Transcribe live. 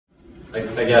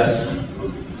I guess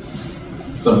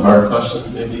some hard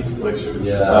questions maybe. Like,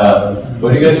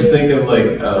 what do you guys think of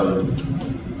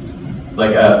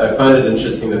I find it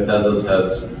interesting that Tezos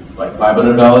has like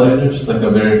 500 validators, like a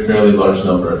very fairly large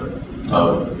number.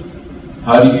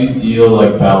 How do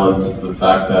you balance the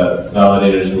fact that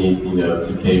validators need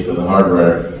to pay for the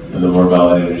hardware, and the more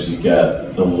validators you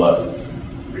get, the less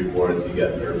rewards you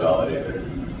get per validator?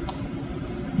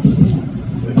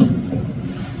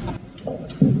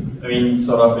 I mean,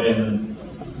 so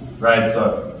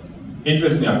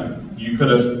interesting enough, you could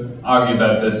argue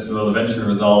that this will eventually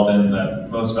result in that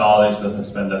most validators will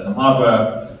spend less on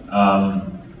hardware,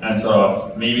 and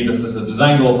maybe this is a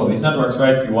design goal for these networks,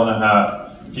 right? You want to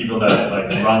have people that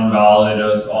run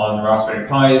validators on Raspberry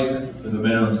Pis with a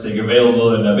minimum stake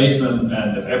available in their basement,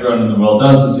 and if everyone in the world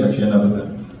does this, you actually end up with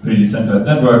a pretty decentralized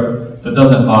network that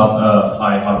doesn't have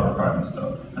high hardware requirements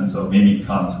though, and so maybe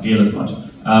can't scale as much.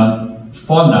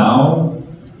 For now,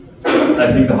 I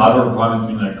think the hardware requirements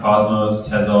between Cosmos,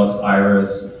 Tezos,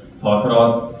 Iris,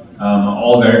 Polkadot are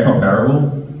all very comparable,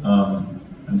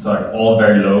 and so all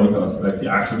very low because the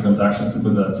actual transaction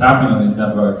throughput that's happening on these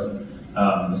networks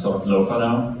is sort of low for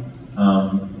now.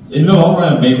 In the long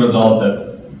run, it may result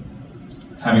that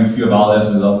having fewer validators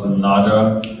results in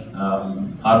larger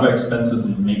hardware expenses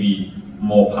and maybe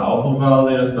more powerful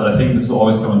validators, but I think this will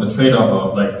always come with the trade-off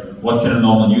of what can a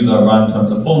normal user run in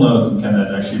terms of full nodes, and can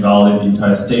that actually validate the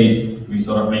entire state if you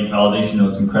sort of make validation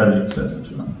nodes incredibly expensive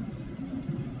to run.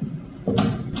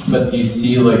 But do you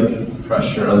see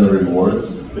pressure on the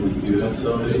rewards when you do have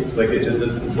so many? Is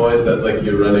it the point that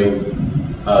you're running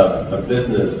a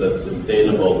business that's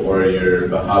sustainable, or you're a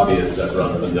hobbyist that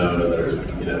runs a node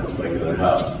in their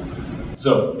house?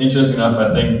 So interesting enough,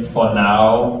 I think for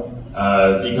now,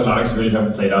 the economics really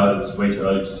haven't played out. It's way too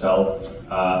early to tell.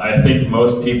 I think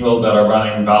most people that are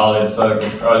running validators,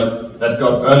 that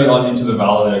got early on into the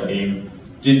validator game,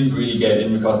 didn't really get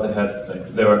in because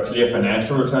there were clear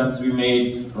financial returns to be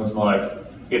made. It was more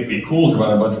it'd be cool to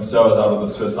run a bunch of servers out of the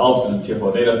Swiss Alps in a tier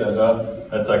 4 data center.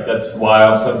 That's why I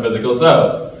have some physical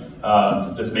servers.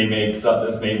 This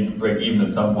may break even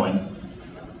at some point.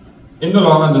 In the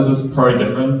long run, this is probably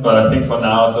different, but I think for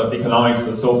now, the economics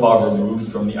is so far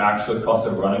removed from the actual cost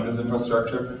of running this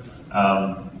infrastructure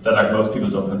that most people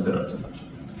don't consider it too much.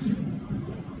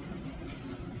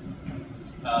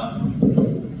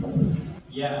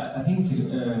 Yeah, I think it's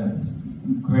a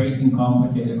great and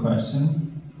complicated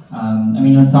question. I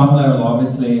mean, on some level,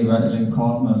 obviously, like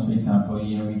Cosmos, for example,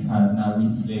 we've had now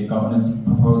recently a governance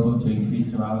proposal to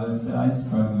increase the validator size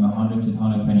from 100 to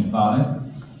 125.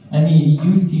 And you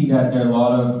do see that there are a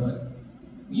lot of,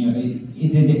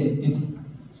 it's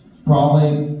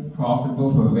probably profitable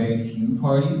for very few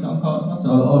parties on Cosmos.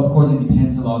 So of course, it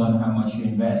depends a lot on how much you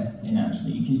invest in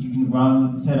actually. You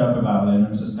can set up a validator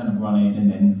and just kind of run it, and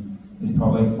then it's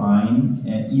probably fine,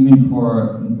 even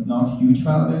for not huge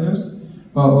validators.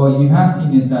 But what you have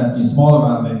seen is that your smaller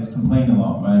validators complain a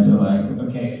lot, right? They're like,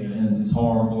 okay, this is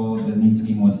horrible, there needs to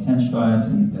be more decentralized,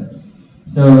 we need that.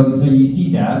 So you see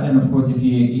that, and of course if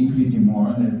you increase it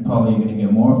more, then probably you're going to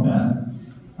get more of that.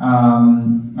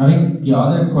 I think the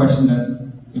other question that's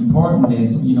important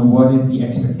is, what is the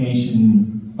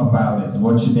expectation of validators?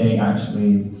 What should they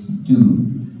actually do?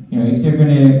 If they're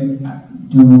going to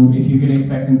if you're going to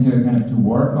expect them to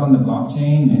work on the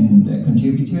blockchain and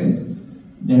contribute to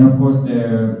it, then of course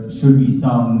there should be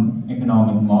some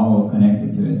economic model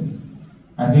connected to it.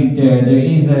 I think there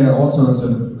is also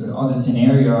sort of other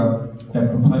scenario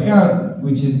that could play out,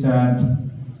 which is that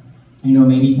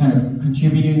maybe kind of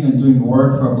contributing and doing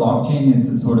work for a blockchain is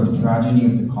a sort of tragedy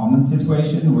of the commons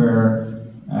situation where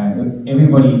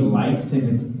everybody likes if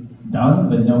it's done,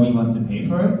 but nobody wants to pay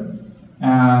for it.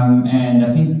 And I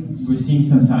think we're seeing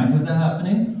some signs of that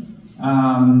happening.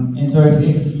 And so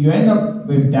if you end up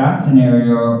with that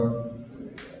scenario,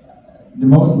 the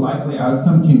most likely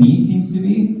outcome to me seems to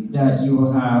be that you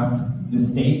will have the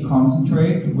state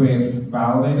concentrate with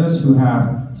validators who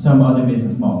have some other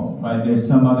business model, right? There's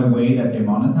some other way that they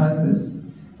monetize this.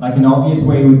 Like an obvious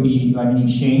way would be like an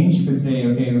exchange could say,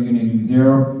 okay, we're going to do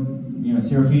zero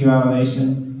fee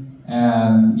validation.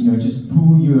 Just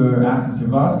pool your assets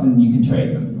with us and you can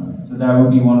trade them. Right? So that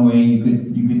would be one way you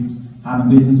could have a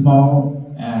business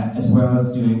model as well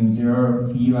as doing zero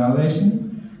fee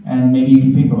validation. And maybe you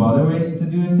can think of other ways to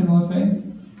do a similar thing.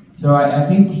 So I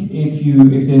think if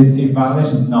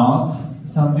validation is not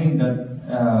something that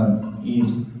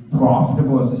is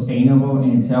profitable or sustainable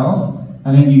in itself,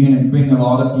 I think you're going to bring a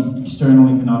lot of these external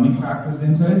economic factors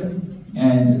into it,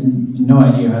 and no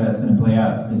idea how that's going to play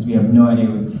out because we have no idea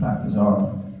what these factors are.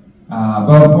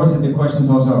 But of course, the question is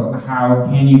also how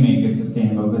can you make it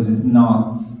sustainable, because it's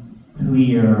not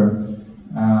clear,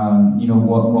 you know,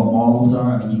 what models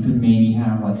are. I mean, you could maybe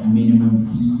have like minimum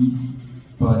fees,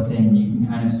 but then you can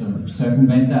kind of sort of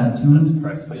circumvent that too. That's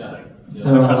price fixing.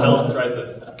 So the cartels tried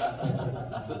this.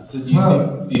 So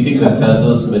do you think that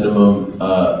Tesla's minimum,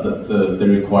 the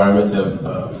requirement to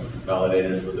have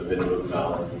validators with a minimum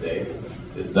balance stake,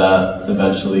 is that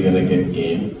eventually going to get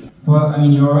gamed? Well, I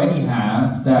mean, you already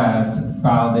have that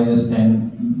validators then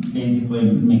basically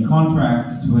make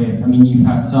contracts with, I mean, you've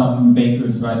had some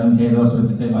bakers, right, in Teslas where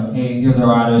they say like, hey, here's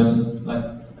our address, just like,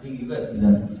 I think you guys do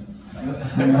that.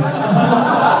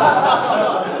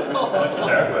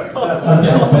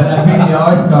 Okay, but I think there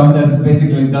are some that have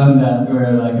basically done that,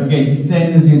 where like, okay, just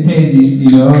send us your Tezos, you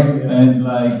know, and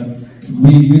like,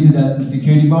 we use it as the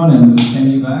security bond and we'll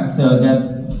send you back, so that,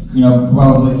 you know,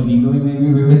 probably legally maybe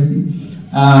we will see.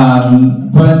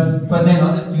 But then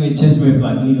others do it just with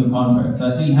like legal contracts.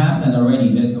 So you have that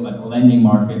already. There's like a lending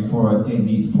market for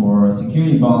Tezos for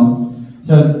security bonds.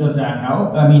 So does that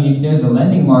help? I mean, if there's a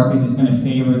lending market, it's going to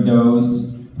favor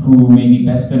those who may be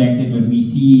best connected with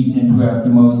VCs and who have the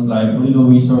most like legal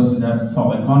resources that have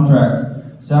solid contracts.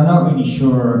 So I'm not really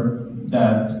sure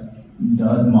that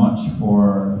does much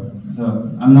for.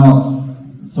 So I'm not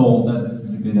sold that this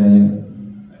is a good idea.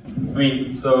 I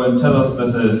mean, so in Tezos,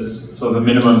 this is, so the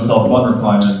minimum self-bond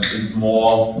requirement is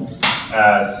more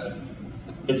as,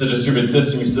 it's a distributed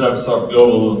system, you still have sort of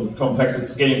global complexity,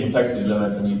 scaling complexity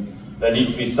limits, and there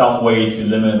needs to be some way to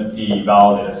limit the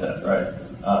validator set, right?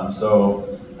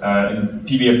 In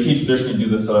PBFT, traditionally do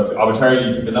this sort of arbitrarily,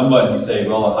 you pick a number and you say,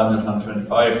 well, 100,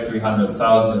 125, 300,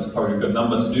 1,000 is probably a good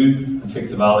number to do, and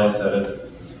fix the validator set.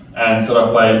 And sort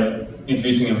of by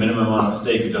introducing a minimum amount of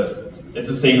stake, it's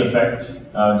the same effect,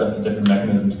 just a different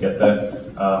mechanism to get there.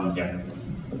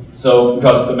 So,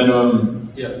 because the minimum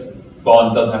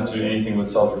bond doesn't have to do anything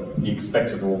with the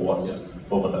expected rewards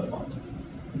over that bond.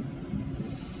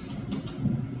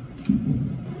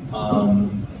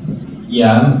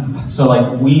 So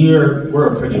like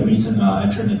we're a pretty recent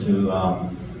entrant into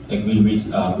like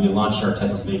we launched our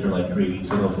Tezos Baker like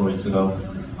 4 weeks ago.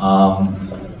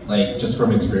 Like just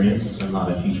from experience, I'm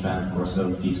not a huge fan, of course,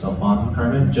 of the self-bond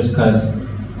requirement, just because,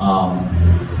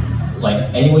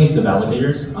 like, anyways, the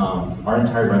validators, our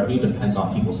entire revenue depends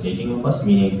on people staking with us,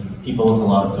 meaning people with a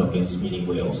lot of tokens, meaning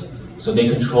whales. So they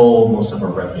control most of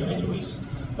our revenue anyways.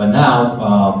 But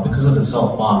now, because of the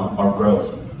self-bond, our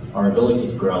growth, our ability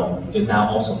to grow is now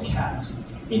also capped,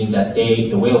 meaning that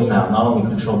the whales now not only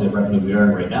control the revenue we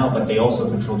earn right now, but they also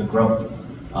control the growth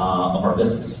of our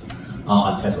business,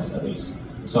 on Tezos at least.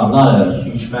 So I'm not a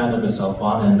huge fan of the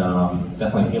self-bond, and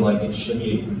definitely feel like it should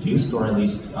be reduced or at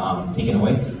least taken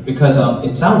away, because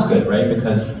it sounds good, right?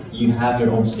 Because you have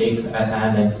your own stake at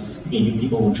hand and maybe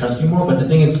people will trust you more, but the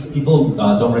thing is people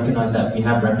don't recognize that we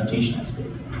have reputation at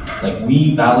stake. Like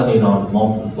we validate on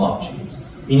multiple blockchains,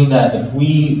 meaning that if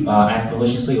we act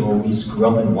maliciously or we screw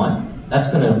up in one,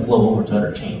 that's going to flow over to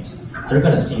other chains. They're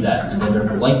going to see that, and then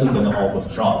they're likely going to all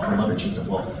withdraw from other chains as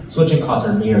well. Switching costs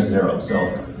are near zero, so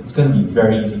it's going to be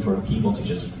very easy for people to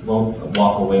just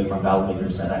walk away from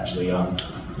validators that actually,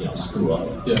 screw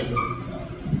up. Yeah.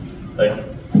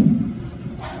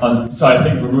 So I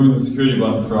think removing the security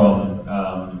bond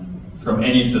from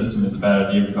any system is a bad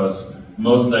idea, because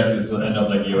most likely this will end up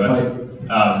like EOS.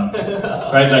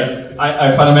 Right? Like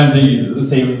I fundamentally, the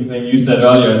same thing you said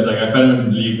earlier, is like I fundamentally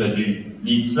believe that you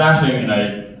need slashing, and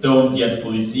I don't yet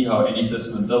fully see how any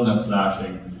system that doesn't have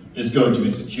slashing is going to be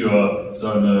secure,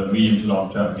 so in the medium to long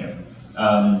term here.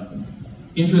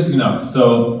 Interesting enough,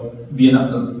 so the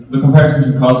comparison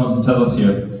between Cosmos and Tezos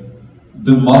here,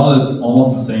 the model is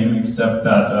almost the same, except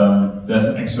that there's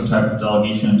an extra type of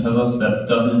delegation in Tezos that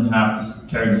doesn't have to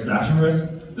carry the slashing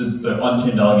risk. This is the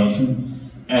on-chain delegation,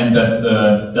 and that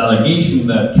the delegation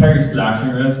that carries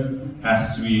slashing risk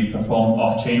has to be performed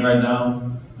off-chain right now.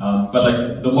 But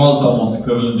like the models are almost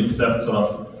equivalent, except sort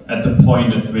of at the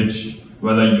point at which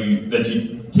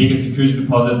you take a security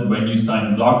deposit when you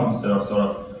sign a block, instead of sort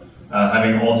of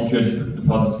having all security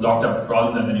deposits locked up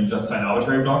front and then you just sign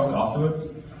arbitrary blocks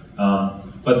afterwards.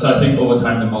 But so I think over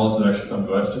time the models will actually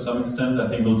converge to some extent. I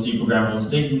think we'll see programmable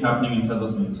staking happening in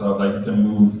Tezos, and sort of like you can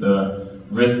move the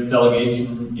risk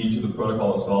delegation into the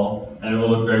protocol as well, and it will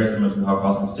look very similar to how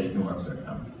Cosmos staking works right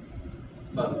now.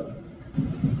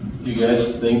 Do you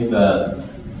guys think that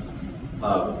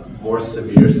more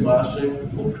severe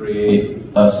slashing will create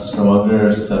a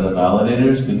stronger set of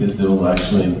validators because they will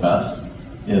actually invest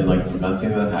in like preventing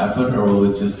that happen, or will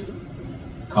it just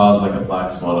cause like a black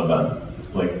swan event?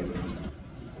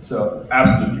 So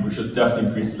absolutely, we should definitely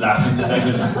increase slashing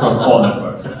percentages across all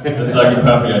networks. This is like a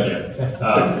perfect idea.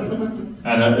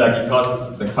 And like in Cosmos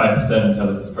it's like 5%, in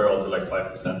Tezos it's probably also like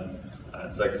 5%.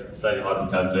 It's like slightly hard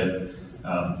to calculate,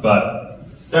 but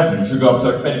definitely we should go up to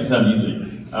like 20%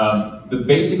 easily. The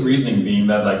basic reasoning being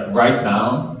that like right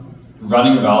now,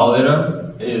 running a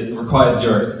validator, it requires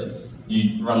zero expertise.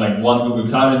 You run like one Google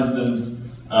Cloud instance,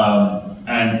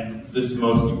 and this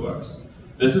mostly works.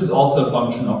 This is also a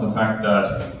function of the fact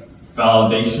that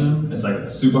validation is like a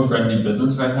super friendly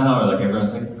business right now, or like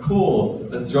everyone's like, cool,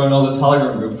 let's join all the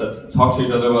Telegram groups, let's talk to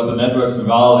each other about the networks we're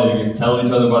validating, let's tell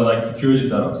each other about like security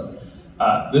setups.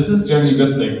 This is generally a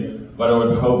good thing, but I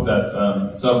would hope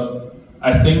that, so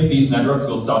I think these networks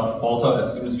will start to falter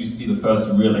as soon as we see the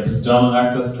first real external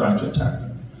actors trying to attack them.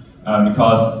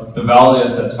 Because the validator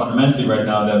sets fundamentally right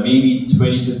now, there are maybe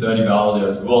 20 to 30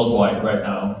 validators worldwide right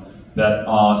now that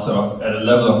are sort of at a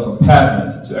level of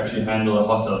preparedness to actually handle a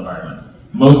hostile environment.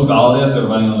 Most validators that are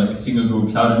running on like a single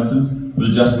Google Cloud instance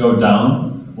will just go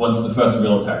down once the first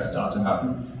real attacks start to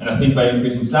happen. And I think by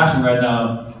increasing slashing right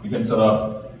now, we can sort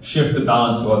of shift the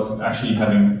balance towards actually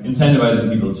incentivizing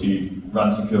people to run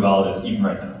secure validators even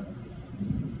right now.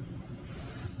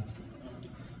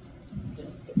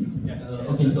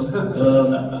 Okay, so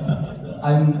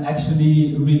I'm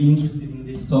actually really interested in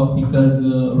this talk because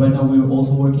right now we're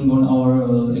also working on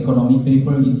our economic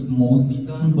paper. It's mostly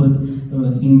done, but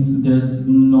since there's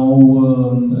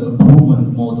no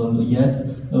proven model yet,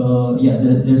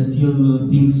 there's still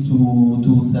things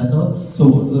to settle.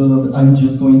 So I'm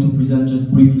just going to present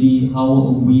just briefly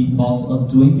how we thought of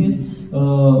doing it.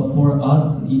 For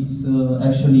us, it's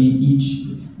actually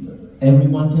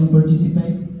everyone can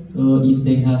participate if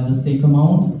they have the stake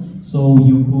amount. So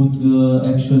you could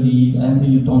actually enter,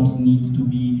 you don't need to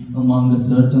be among a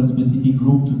certain specific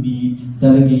group to be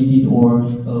delegated or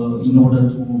in order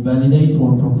to validate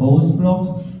or propose blocks.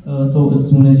 So as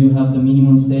soon as you have the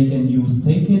minimum stake and you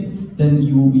stake it, then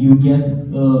you get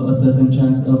a certain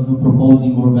chance of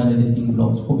proposing or validating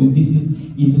blocks. This is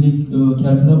easily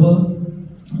calculable.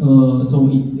 So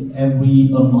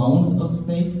every amount of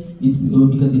stake,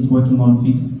 because it's working on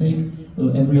fixed stake,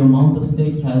 every amount of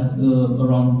stake has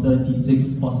around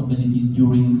 36 possibilities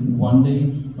during one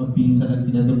day of being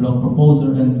selected as a block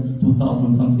proposer and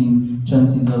 2,000 something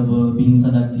chances of being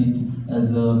selected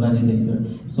as a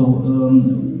validator. So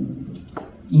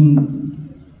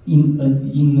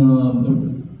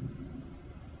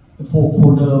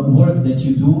for the work that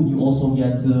you do, you also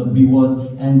get rewards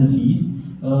and the fees.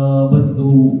 But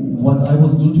what I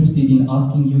was interested in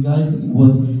asking you guys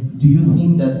was, do you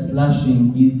think that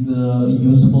slashing is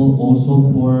useful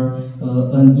also for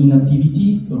an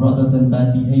inactivity rather than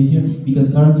bad behavior?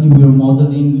 Because currently we're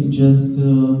modeling just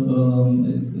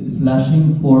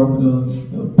slashing for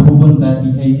proven bad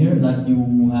behavior, like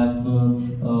you have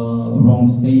wrong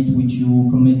state which you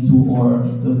commit to, or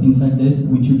things like this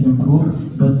which you can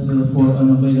prove. But for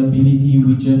unavailability,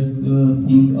 we just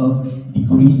think of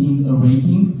decreasing a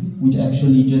rating, which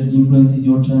actually just influences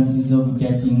your chances of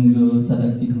getting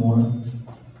selected more.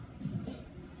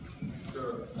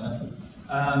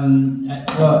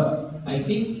 Well, I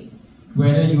think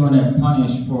whether you want to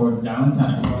punish for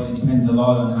downtime probably depends a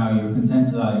lot on how your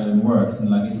consensus algorithm works and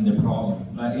like, is it a problem?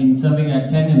 Like in something like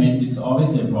Tendermint, it's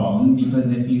obviously a problem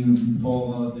because if you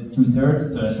fall the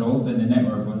 2/3 threshold, then the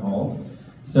network would halt.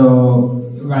 So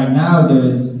right now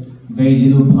there's very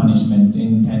little punishment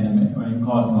in Tendermint or in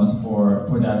Cosmos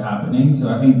for that happening. So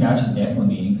I think that should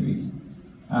definitely be increased.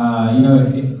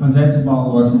 If consensus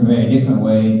model works in a very different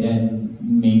way, then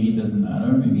maybe it doesn't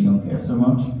matter. Maybe you don't care so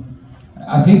much.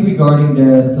 I think regarding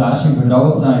the slashing for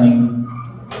double signing,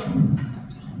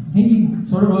 I think you could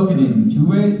sort of look at it in two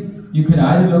ways. You could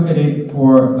either look at it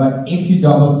for, like, if you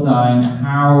double sign,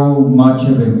 how much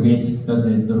of a risk does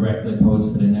it directly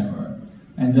pose for the network?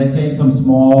 And let's say some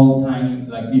small, tiny,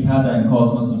 like we've had that in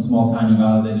Cosmos, some small, tiny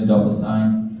validated double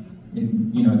sign.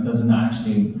 It doesn't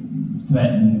actually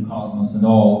threaten Cosmos at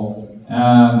all.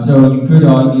 So you could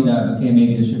argue that, okay,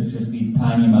 maybe there should just be a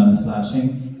tiny amount of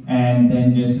slashing. And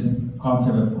then there's this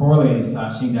concept of correlated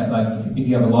slashing that, like, if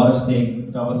you have a lot of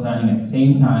stake double signing at the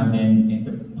same time, then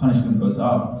the punishment goes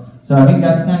up. So I think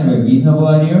that's kind of a reasonable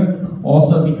idea.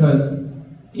 Also because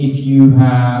if you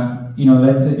have,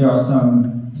 let's say there are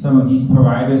some of these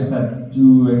providers that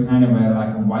do a kind of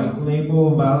like a white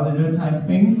label validator type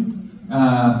thing.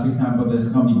 For example, there's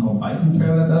a company called Bison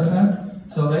Trail that does that.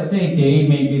 So let's say they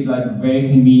make it like very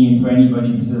convenient for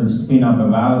anybody to sort of spin up a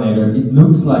validator. It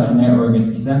looks like the network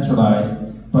is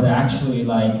decentralized, but actually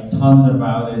like tons of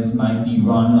validators might be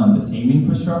run on the same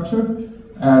infrastructure.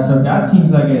 So that seems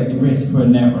like a risk for a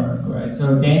network, right?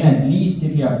 So then at least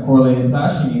if you have correlated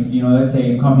slashing, if let's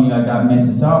say a company like that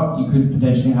messes up, you could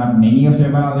potentially have many of their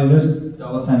validators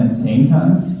double sign at the same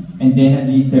time. and then at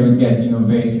least they would get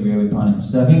very severely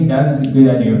punished. So I think that is a good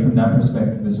idea from that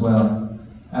perspective as well.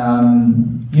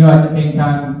 At the same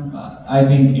time, I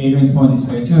think Adrian's point is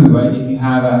fair too, right? If you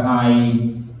have a high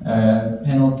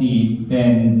penalty,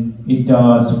 then it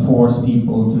does force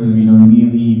people to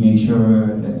really make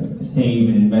sure to save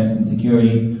and invest in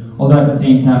security. Although at the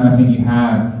same time, I think you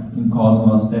have in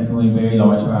Cosmos definitely very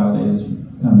large validators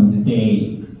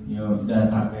today,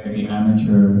 that have very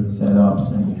amateur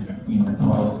setups, and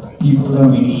people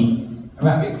don't really.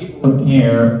 I think people don't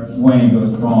care when it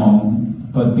goes wrong,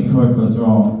 but before it goes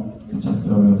wrong, it's just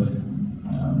sort of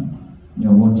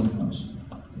one too much.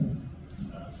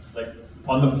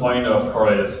 On the point of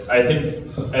correlates, I think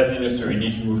as an industry we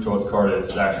need to move towards correlated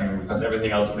slashing because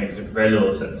everything else makes very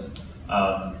little sense.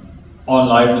 On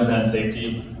liveness and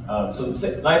safety, so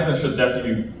liveness should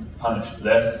definitely be punished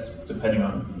less depending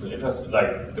on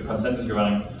the consensus you're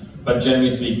running. But generally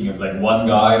speaking, if one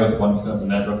guy with 1% of the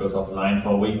network goes offline for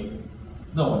a week,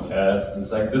 no one cares.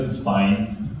 It's this is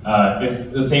fine.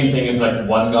 If the same thing if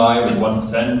one guy with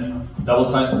 1% double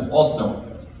signs, also no one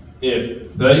cares.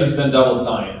 If 30% double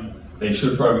sign, they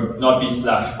should probably not be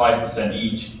slashed 5%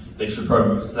 each. They should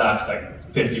probably be slashed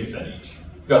 50% each,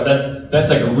 because that's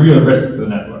a real risk to the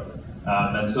network.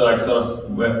 And so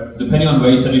depending on where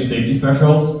you set your safety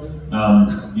thresholds,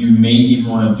 you may even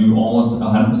want to do almost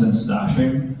 100%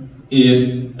 slashing.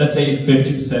 If let's say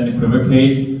 50%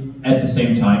 equivocate at the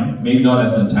same time, maybe not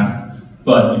as an attack,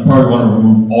 but you probably want to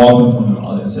remove all of them from the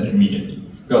validator set immediately,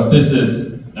 because this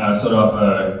is sort of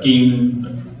a game,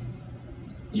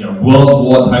 World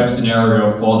War type scenario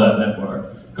for that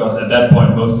network, because at that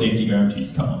point most safety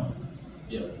guarantees come off.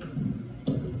 Yeah.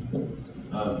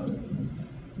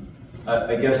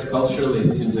 I guess culturally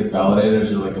it seems like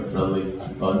validators are a friendly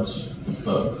bunch of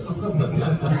folks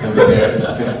compared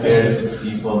to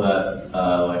people that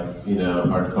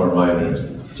hardcore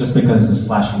miners. Just because the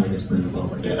slashing rate is pretty low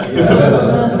right now.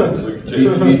 Yeah. do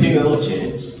you think that'll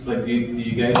change? Do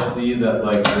you guys see that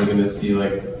we're gonna see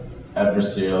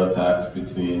adversarial attacks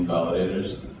between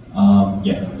validators?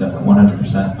 Yeah, definitely,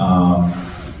 100%.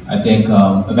 I think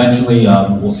eventually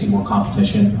we'll see more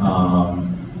competition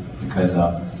because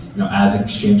as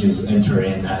exchanges enter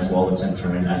in, as wallets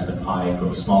enter in, as the pie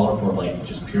grows smaller for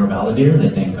just pure validators, I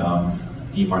think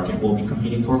the market will be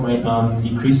competing for might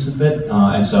decrease a bit,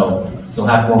 and so you'll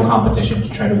have more competition to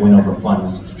try to win over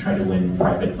funds, to try to win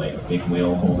private big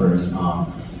whale holders,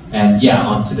 and yeah,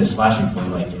 onto the slashing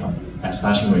point, as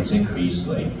slashing rates increase,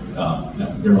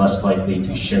 you're less likely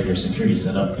to share your security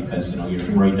setup because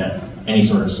you're worried that any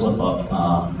sort of slip up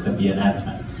could be an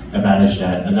advantage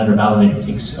that another validator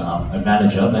takes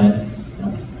advantage of and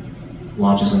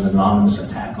launches an anonymous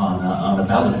attack on a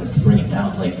validator to bring it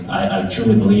down. I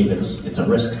truly believe it's a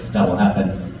risk that will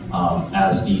happen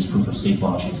as these proof of stake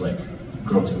blockchains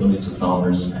grow to billions of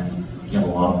dollars and you have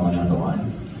a lot of money on the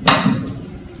line.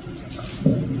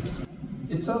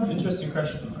 It's an interesting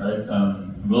question, right?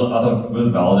 Will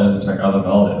validators attack other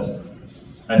validators?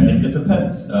 I think it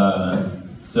depends.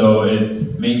 So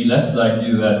it may be less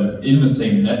likely that within the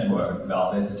same network,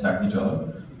 validators attack each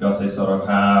other because they sort of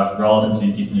have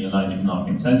relatively decently aligned economic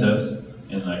incentives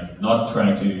in not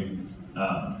trying to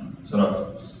sort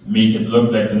of make it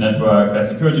look like the network has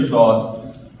security flaws.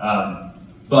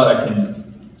 But I can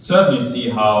certainly see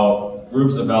how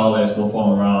groups of validators will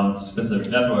form around specific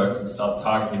networks and start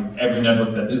targeting every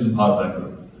network that isn't part of that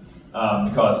group.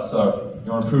 Because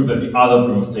you want to prove that the other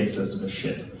proof of stake system is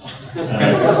shit.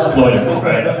 And exploit it,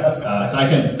 right?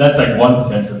 That's one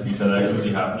potential feature that I can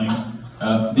see happening.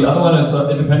 The other one is,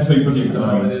 it depends where you put your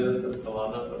economics. That's a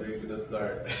lot of where you're going to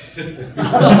start.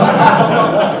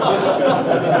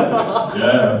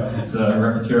 Yeah, it's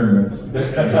racketeering.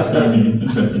 It's going to be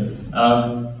interesting.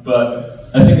 But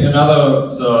I think another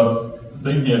sort of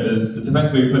thing here is, it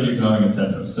depends where you put your economic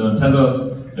incentives. So in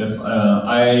Tezos, if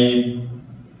I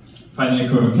find an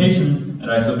equivocation and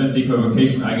I submit the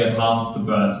equivocation, I get half of the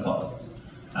burn deposits.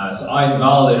 So I, as a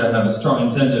validator, have a strong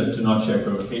incentive to not share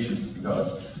equivocations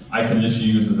because I can literally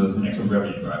use it as an extra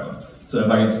revenue driver. So if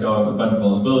I can discover a bunch of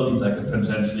vulnerabilities, I could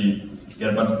potentially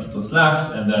get a bunch of people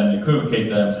slashed and then equivocate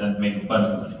them and make a bunch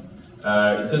of money.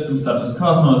 In systems such as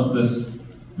Cosmos, this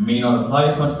may not apply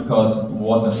as much because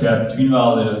rewards are shared between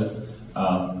validators.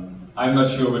 I'm not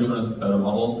sure which one is the better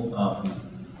model.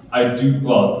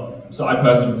 So I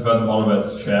personally prefer the model where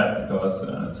it's shared because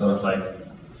it sort of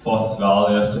forces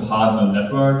validators to harden the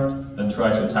network, then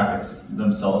try to attack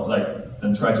themselves,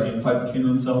 then try to infight between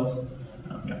themselves.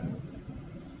 Yeah.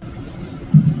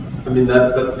 I mean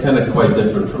that's kind of quite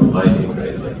different from mining,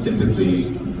 right?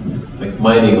 Typically,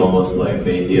 mining almost the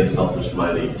idea of selfish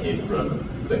mining came from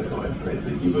Bitcoin, right?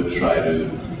 That you would try to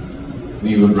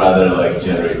we would rather like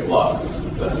generate blocks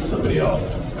than somebody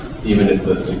else, even if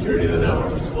the security of the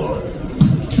network is lower.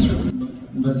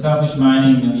 But selfish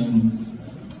mining, I mean,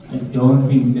 I don't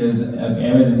think there's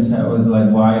evidence that was like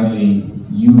widely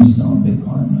used on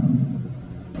Bitcoin.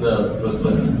 No, it was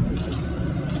like,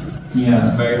 Yeah.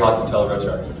 It's very hard to tell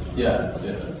retroactively. yeah.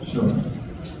 Sure.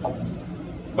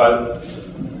 But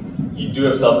you do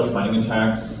have selfish mining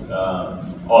attacks,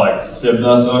 or like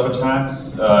similar sort of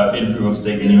attacks in proof of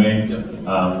stake anyway,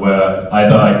 where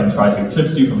either I can try to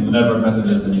eclipse you from the network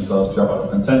messages and you sort of drop out of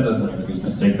consensus and increase my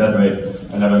stake that way,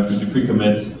 and never include the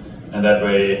pre-commits, and that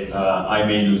way I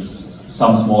may lose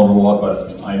some small reward,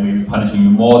 but I may be punishing you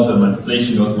more, so my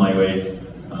inflation goes my way.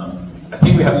 I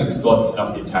think we haven't explored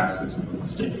enough the attack space in proof of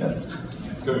stake yet.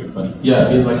 It's going to be fun. Yeah,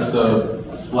 I mean, like, so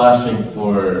slashing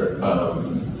for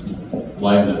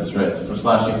liveness, right? So for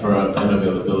slashing for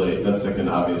unavailability, that's like an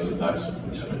obvious attack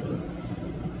surface, right?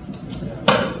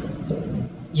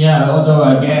 Yeah, although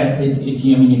I guess if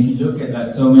you look at like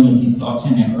so many of these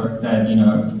blockchain networks that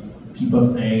people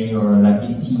say, or like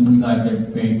it seems like they're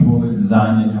very poorly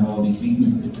designed and have all these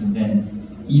weaknesses, and then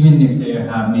even if they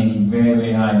have maybe very,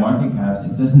 very high market caps,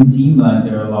 it doesn't seem like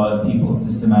there are a lot of people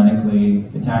systematically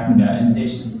attacking that, and there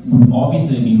should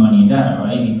obviously be money in that,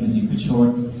 right? Because you could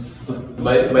short. So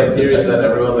my theory is that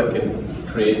everyone that can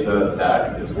create the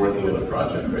attack is working on a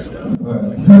project right now.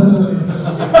 Right.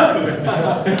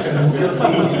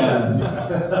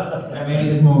 I mean,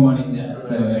 there's more money in that,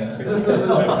 so.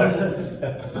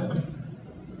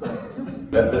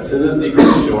 As soon as you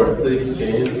can short these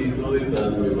chains easily,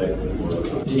 then we might see more of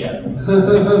them. Yeah.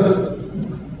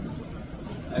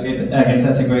 I guess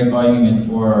that's a great argument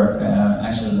for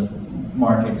actual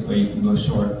markets where you can go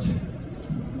short.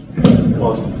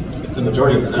 Well, if the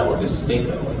majority of the network is stake,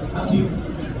 though, how do you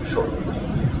short?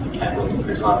 You can't really,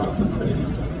 there's not enough liquidity.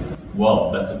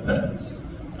 Well, that depends.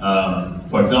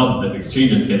 For example, if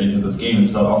exchanges get into this game and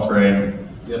start offering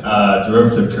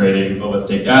derivative trading over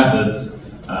staked assets,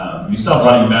 you start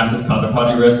running massive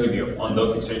counterparty risk if you on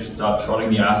those exchanges start shorting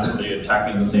the asset that you're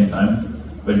attacking at the same time.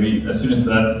 But as soon as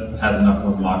that has enough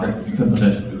of a market, you can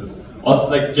potentially do this.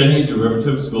 Like generally,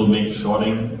 derivatives will make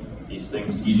shorting these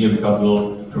things easier because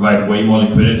we'll provide way more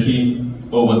liquidity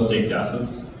over staked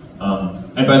assets.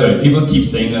 And by the way, people keep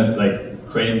saying that like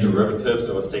creating derivatives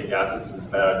over staked assets is a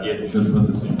bad idea. We should put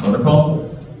this in protocol.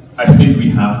 I think we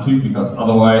have to, because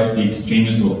otherwise the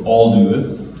exchanges will all do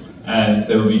this. And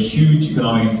there will be huge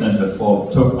economic incentive for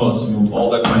token holders to move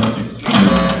all their coins to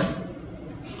exchanges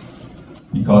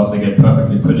because they get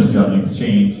perfect liquidity on an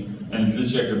exchange. And it's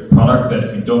literally like a product that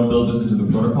if you don't build this into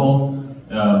the protocol,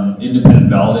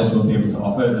 independent validators will be able to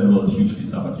offer it and will hugely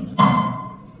suffer due to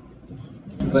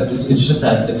this. But it's just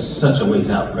that it's such a ways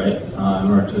out, right? In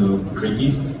order to create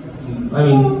these. I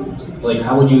mean, like,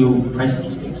 how would you price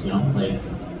these things, Like,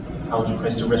 how would you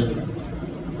price the risk?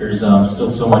 There's still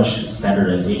so much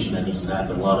standardization that needs to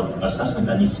happen, a lot of assessment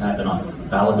that needs to happen on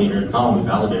not only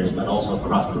validators, but also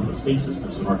across proof of stake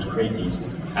systems in order to create these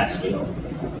at scale.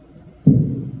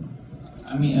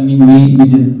 I mean, we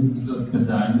just sort of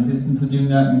designed the system for doing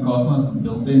that in Cosmos,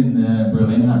 built in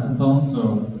Berlin Hackathon,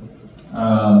 so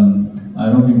I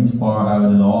don't think it's far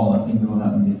out at all. I think it will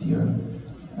happen this year.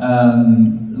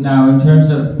 Now, in terms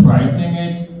of pricing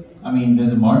it, I mean,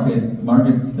 there's a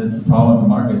markets, that's the problem with the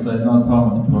markets, but it's not a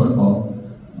problem with the protocol.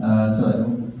 So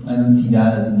I don't see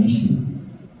that as an issue.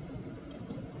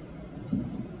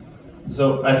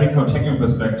 So I think from a technical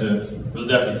perspective, we'll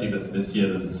definitely see this year.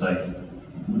 This is like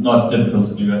not difficult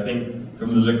to do. I think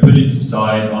from the liquidity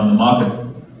side on the market,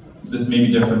 this may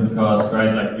be different because,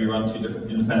 right, like we run two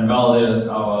different independent validators,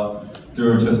 our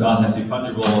derivatives aren't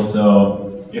necessarily fungible,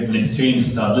 so if an exchange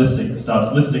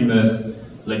starts listing this,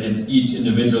 like in each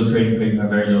individual trading pair, you have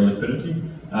very low liquidity.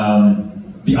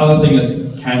 The other thing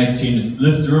is, can exchanges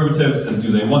list derivatives, and do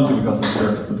they want to, because this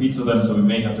directly competes with them, so we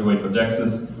may have to wait for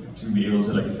DEXs to be able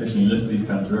to like efficiently list these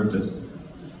kind of derivatives.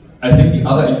 I think the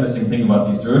other interesting thing about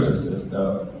these derivatives is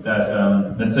though, that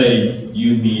let's say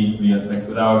you and me, like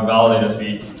with our validators,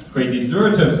 we create these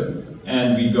derivatives,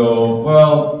 and we go,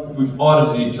 well, we've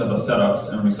audited each other's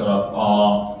setups, and we sort of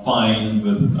are fine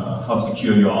with how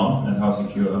secure you are and how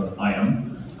secure I am.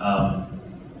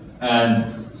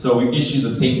 And so we issue the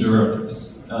same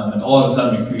derivatives, and all of a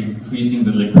sudden we're increasing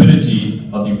the liquidity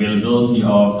or the availability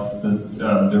of the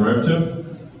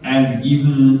derivative, and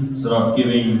even sort of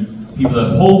giving people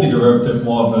that hold the derivative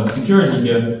more of a security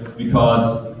here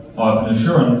because of an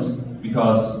assurance,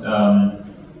 because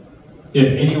if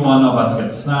any one of us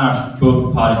gets smashed,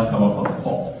 both parties cover for the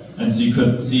fault. And so you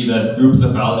could see that groups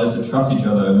of validators that trust each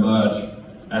other emerge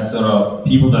as sort of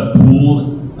people that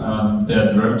pool their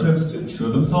derivatives to insure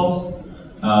themselves.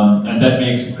 And that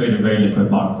may actually create a very liquid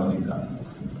market for these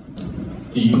assets.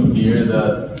 Do you fear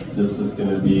that this is going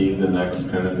to be the next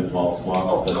credit default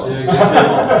swaps?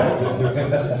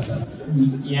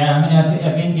 Yeah, I mean,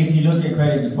 I think if you look at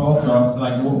credit default swaps,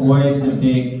 like what is the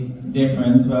big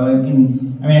difference? Well, I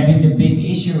mean, I think the big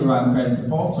issue around credit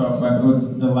default swaps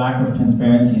was the lack of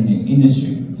transparency in the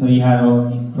industry. So you had all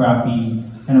these crappy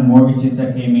kind of mortgages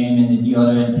that came in, and at the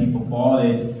other end, people bought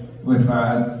it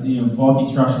without, bought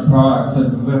these structured products, so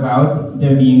without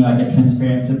there being like a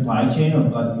transparent supply chain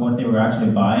of like what they were actually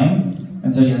buying.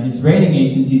 And so you have these rating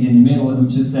agencies in the middle who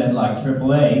just said like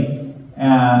AAA,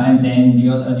 and then the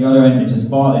other end they just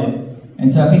bought it. And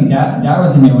so I think that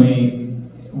was in a way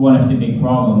one of the big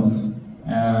problems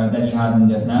that you had in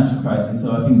the financial crisis.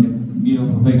 So I think the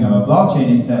beautiful thing about blockchain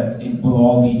is that it will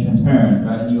all be transparent,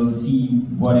 right? You'll see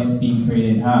what is being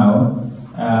created, how.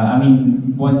 I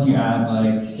mean, once you add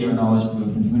like zero knowledge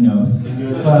proof, who knows?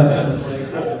 But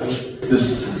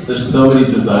there's so many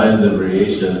designs and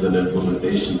variations and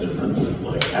implementation differences.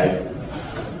 Like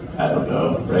I don't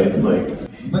know, right? Like.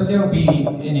 But there will be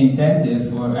an incentive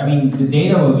for. I mean, the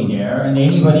data will be there, and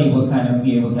anybody will kind of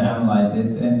be able to analyze it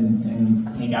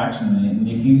and take action on it. And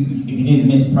if it is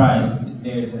mispriced,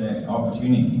 there's an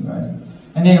opportunity, right?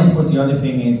 And then of course the other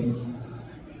thing is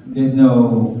there's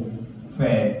no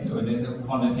Fed, or there's no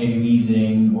quantitative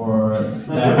easing, or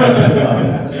that kind of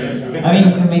stuff. I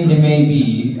mean, there may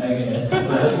be, I guess.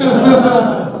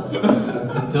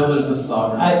 Until there's a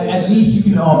sovereign state. At least you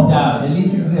can opt out. At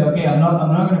least you can say, okay, I'm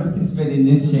not going to participate in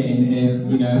this chain if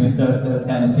it does those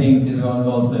kind of things. It all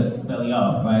goes belly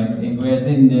up, right? Whereas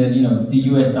in the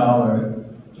US dollar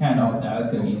can't opt out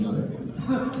so easily.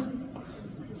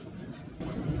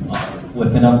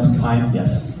 With enough time,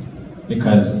 yes,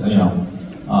 because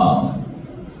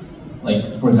like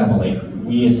for example, like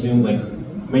we assume like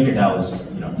MakerDAO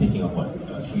is taking up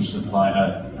a huge supply,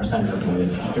 a percentage of the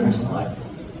Ethereum supply.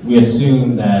 We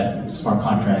assume that smart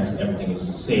contracts, everything is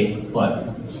safe, but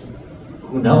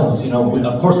who knows?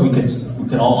 Of course we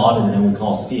could all audit it and we can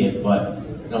all see it, but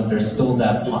there's still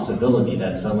that possibility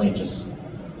that suddenly it just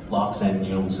locks in.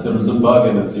 There was a bug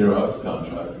in the 0x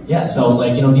contract. Yeah, so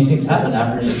these things happen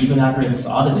even after it's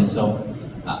audited. So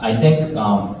I think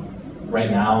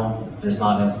right now there's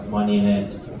not enough money in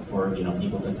it for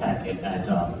people to attack it,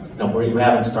 and we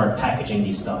haven't started packaging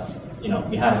these stuff.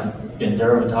 We haven't been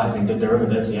derivatizing the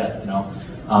derivatives yet.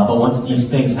 But once these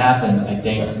things happen, I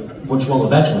think, which will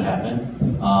eventually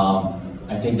happen,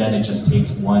 I think then it just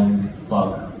takes one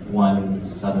bug, one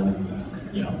sudden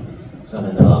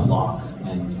lock,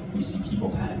 and we see people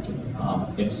panicking.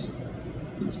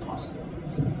 It's possible.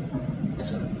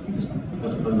 Yes, I think so.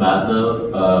 On that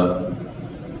note,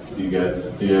 do you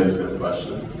guys have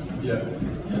questions? Yeah.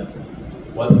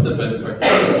 What's the best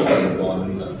practice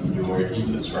on your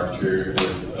infrastructure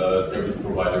as a service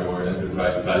provider or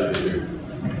enterprise validator?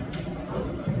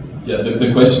 Yeah,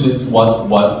 the question is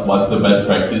what's the best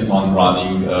practice on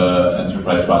running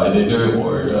enterprise validator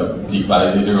or big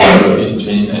validator on this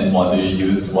chain, and what do you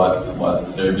use, what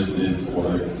services or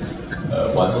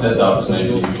what setups?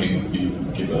 Maybe you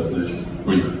can give us a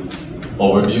brief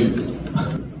overview.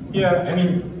 Yeah, I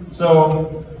mean,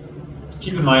 so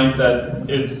keep in mind that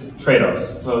it's trade-offs,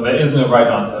 so there isn't a right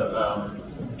answer.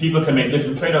 People can make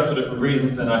different trade-offs for different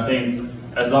reasons, and I think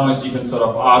as long as you can sort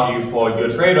of argue for your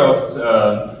trade-offs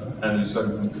and you sort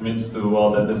of convince the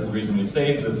world that this is reasonably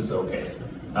safe, this is okay.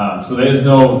 So there is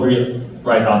no real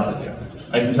right answer here.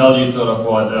 I can tell you sort of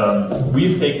what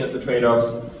we've taken as the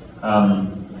trade-offs.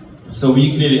 So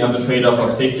we clearly have the trade-off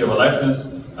of safety over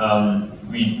liveness.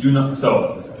 We do not,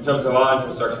 so in terms of our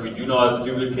infrastructure, we do not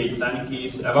duplicate signing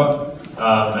keys ever,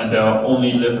 and there are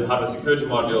only live in hardware security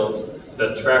modules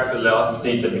that track the last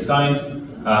state that we signed,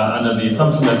 under the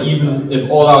assumption that even if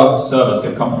all our servers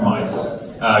get compromised,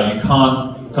 you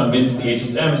can't convince the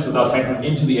HSMs without hacking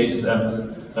into the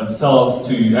HSMs themselves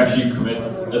to actually commit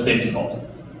a safety fault.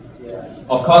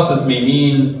 Of course, this may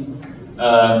mean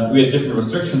we had different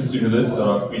restrictions to do this,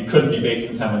 so we couldn't be based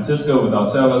in San Francisco with our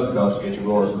servers because we had to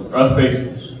roll with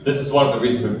earthquakes. This is one of the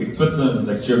reasons we picked Switzerland. It's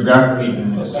like geographically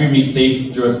an extremely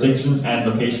safe jurisdiction and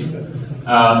location,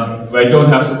 where I don't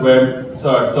have to, where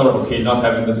sort of okay not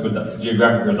having this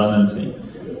geographic redundancy.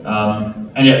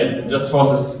 And yeah, it just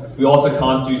forces, we also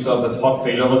can't do sort of this hot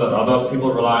failover that other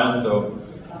people rely on, so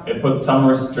it puts some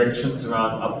restrictions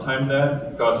around uptime there,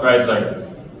 because right, like,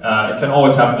 it can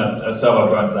always happen that a server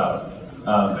burns out.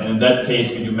 And in that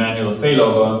case, we do manual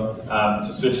failover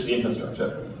to switch the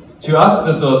infrastructure. To us,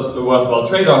 this was a worthwhile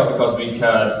trade-off because we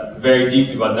cared very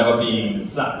deeply about never being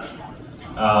slashed.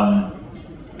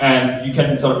 And you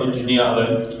can sort of engineer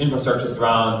other infrastructures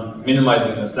around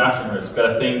minimizing the slashing risk, but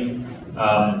I think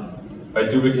by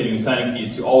duplicating signing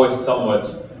keys, you always somewhat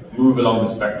move along the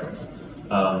spectrum.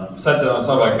 Besides that, on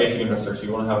sort of like basic infrastructure,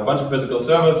 you want to have a bunch of physical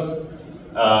servers,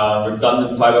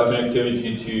 redundant fiber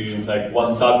connectivity to like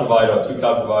one cloud provider or two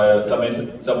cloud providers,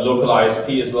 some local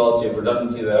ISP as well, so you have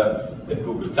redundancy there if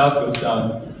Google Cloud goes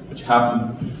down, which happened.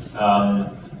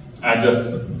 And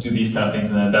just do these kind of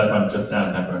things, and then at that point, just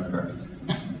standard network practice.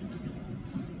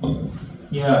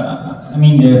 Yeah, I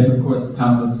mean, there's of course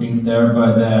countless things there,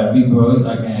 but we wrote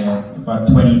like about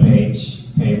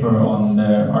 20-page paper on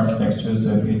the architecture.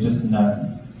 So if you're just in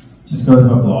that, just go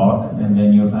to a blog, and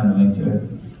then you'll find a link to it.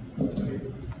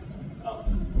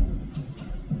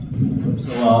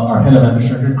 So our head of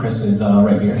infrastructure, Chris, is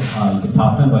right here. You can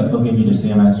talk to him, but he'll give you the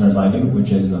same answer as I do,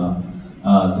 which is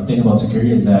the thing about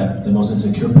security is that the most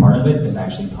insecure part of it is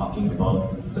actually talking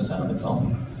about the setup itself.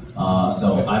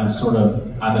 So I'm a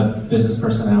business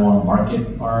person and I want to market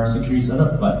our security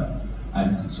setup, but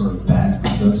I'm sort of bad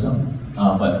at doing so.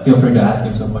 But feel free to ask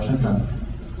him some questions. I'm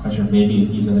quite sure maybe if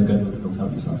he's in a good mood, he'll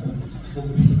tell you something.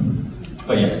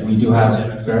 But yes, we do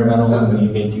have bare metal and we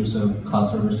make use of cloud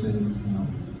services,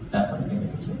 that kind of thing I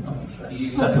can say. Do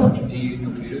you use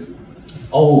computers?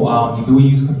 Oh, do we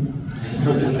use computers?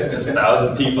 It's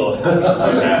 1,000 people.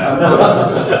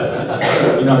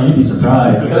 You'd be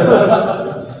surprised.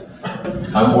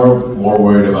 I'm more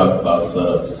worried about cloud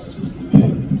setups,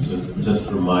 just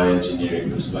from my engineering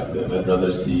perspective. I'd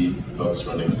rather see folks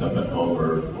running stuff at home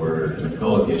or in a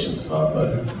co-location spot,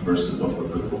 but versus before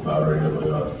Google Cloud or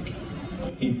AWS.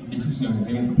 Interesting, I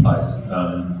think it applies. I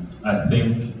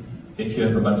think if you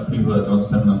have a bunch of people that don't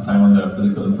spend enough time on their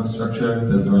physical infrastructure,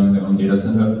 that they're running their own data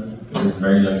center, it is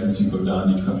very likely to go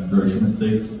down into configuration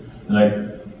mistakes. And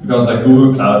because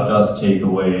Google Cloud does take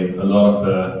away a lot of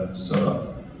the sort of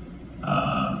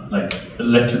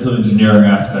electrical engineering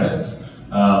aspects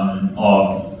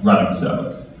of running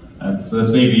servers. And so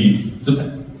this maybe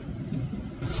depends.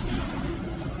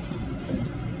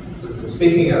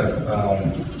 Speaking of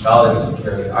validator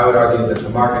security, I would argue that the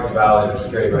market for validator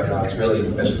security right now is really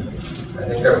inefficient. I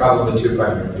think there are probably two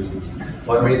primary reasons.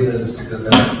 One reason is that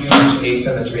there's a huge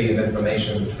asymmetry of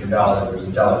information between validators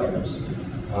and delegators.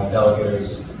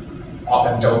 Delegators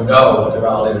often don't know what the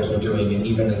validators are doing, and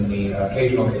even in the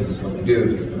occasional cases when they do,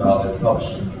 because the validators publish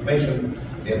some information,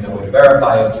 they have no way to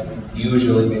verify it.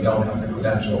 Usually they don't have the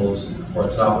credentials, or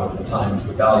it's not worth the time to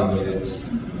evaluate it.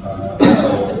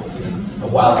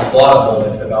 While it's laudable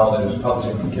that the validators are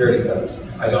publishing security setups,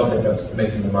 I don't think that's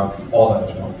making the market all that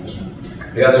much more efficient.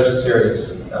 The other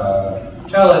serious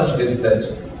challenge is that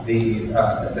the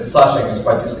slashing is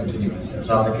quite discontinuous. It's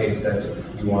not the case that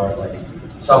you are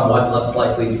somewhat less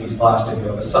likely to be slashed if you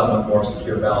have a somewhat more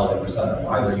secure validator setup.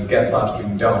 Either you get slashed or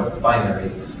you don't. It's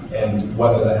binary, and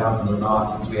whether that happens or not,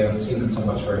 since we haven't seen it so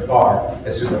much very far,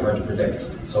 it's super hard to predict.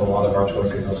 So a lot of our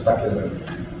choices are speculative.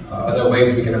 Are there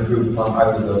ways we can improve upon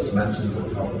either of those dimensions that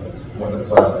would help with this? What are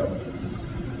they?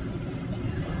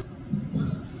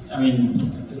 I mean,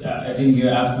 I think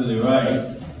you're absolutely right.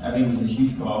 I think it's a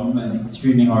huge problem, and it's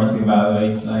extremely hard to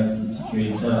evaluate these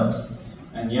security setups.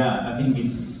 And yeah, I think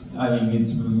it's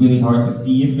really hard to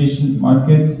see efficient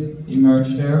markets emerge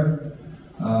there.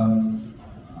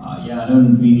 I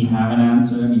don't really have an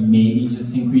answer. I mean, maybe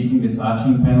just increasing the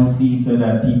slashing penalty so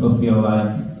that people feel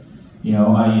like,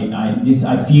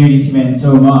 I fear this event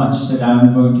so much that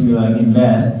I'm going to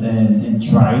invest and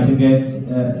try to get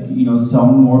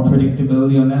some more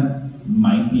predictability on that.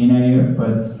 Might be an idea,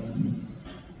 but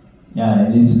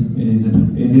it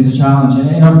is a challenge.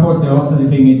 And of course, also the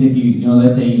thing is, if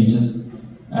let's say you just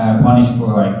punish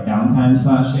for downtime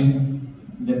slashing,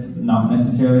 that's not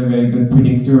necessarily a very good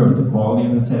predictor of the quality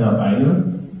of the setup either.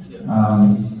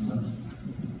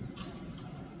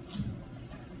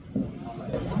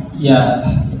 Yeah,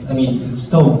 I mean, it's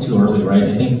still too early, right?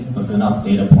 I think with enough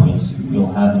data points,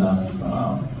 you'll have enough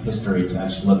history to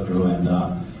actually look through and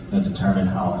determine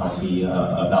how healthy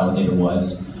a validator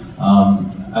was.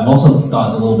 I've also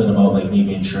thought a little bit about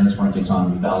maybe insurance markets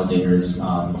on validators.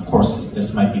 Of course,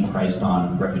 this might be priced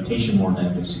on reputation more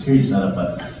than the security setup,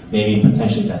 but maybe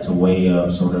potentially that's a way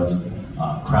of sort of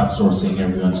crowdsourcing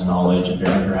everyone's knowledge and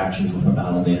their interactions with a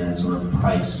validator and sort of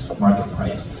market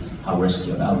price, how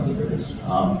risky a validator is.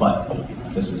 But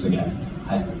this is, again,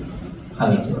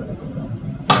 highly theoretical.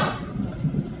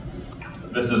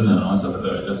 This isn't an answer,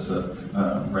 but just a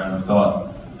random thought.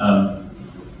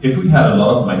 If we had a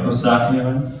lot of micro-slashing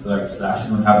events,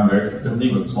 slashing would happen very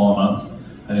frequently with small amounts,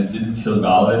 and it didn't kill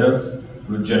validators,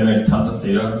 we would generate tons of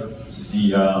data to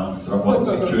see sort of what the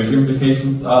security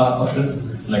implications are of this,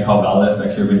 how validators are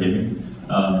actually behaving.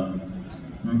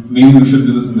 Maybe we should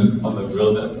do this on the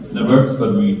real networks,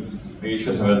 but we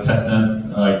should have a testnet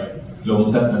global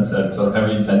testnets that sort of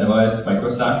heavily incentivize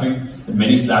micro-slashing, and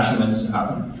many slashing events to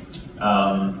happen.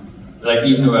 Like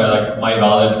even where like my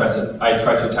validator I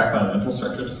tried to attack my own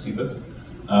infrastructure to see this,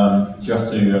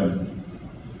 just to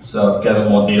sort of gather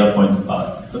more data points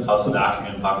about how slashing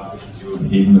and market efficiency will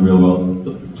behave in the real world.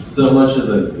 But so much of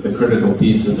the critical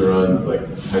piece is around like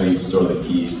how do you store the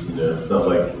keys? You know, it's not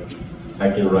like I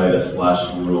can write a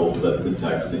slashing rule that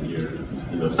detects that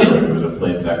you're storing with a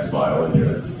plain text file in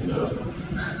your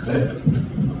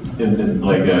in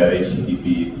like a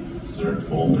HTTP cert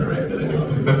folder, right? That anyone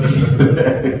can see.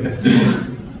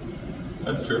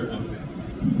 That's true.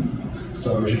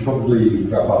 So we should probably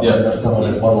wrap up. Yeah. Unless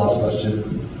someone has one last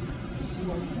question.